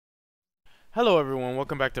Hello everyone,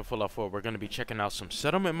 welcome back to Full Out 4. We're going to be checking out some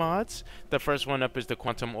settlement mods. The first one up is the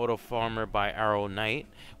Quantum Auto Farmer by Arrow Knight.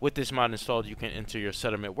 With this mod installed, you can enter your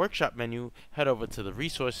settlement workshop menu, head over to the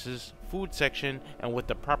resources, food section, and with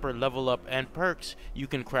the proper level up and perks, you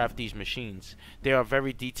can craft these machines. They are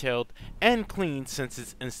very detailed and clean since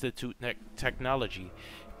it's Institute technology.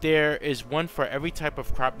 There is one for every type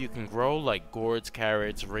of crop you can grow, like gourds,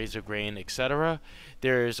 carrots, razor grain, etc.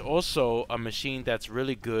 There is also a machine that's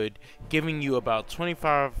really good, giving you about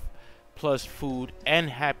 25 plus food and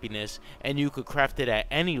happiness, and you could craft it at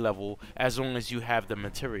any level as long as you have the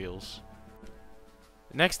materials.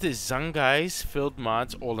 Next is Zangai's Filled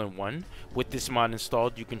Mods All-in-One. With this mod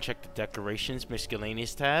installed, you can check the Decorations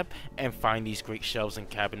Miscellaneous tab and find these great shelves and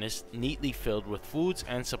cabinets neatly filled with foods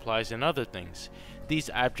and supplies and other things. These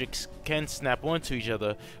objects can snap onto each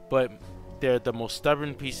other, but they're the most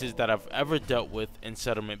stubborn pieces that I've ever dealt with in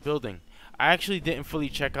settlement building. I actually didn't fully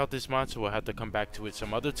check out this mod, so we'll have to come back to it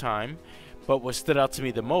some other time. But what stood out to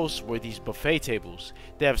me the most were these buffet tables.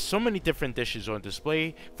 They have so many different dishes on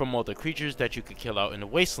display from all the creatures that you could kill out in the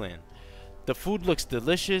wasteland. The food looks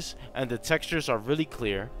delicious and the textures are really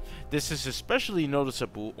clear. This is especially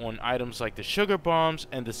noticeable on items like the sugar bombs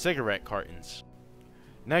and the cigarette cartons.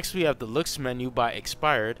 Next we have the Looks menu by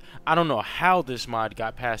Expired. I don't know how this mod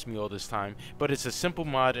got past me all this time, but it's a simple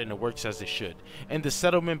mod and it works as it should. In the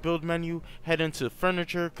settlement build menu, head into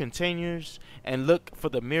furniture, containers, and look for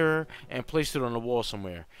the mirror and place it on the wall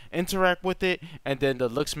somewhere. Interact with it and then the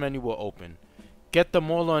Looks menu will open. Get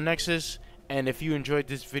them all on Nexus, and if you enjoyed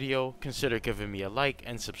this video, consider giving me a like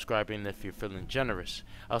and subscribing if you're feeling generous.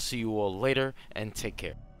 I'll see you all later and take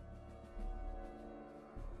care.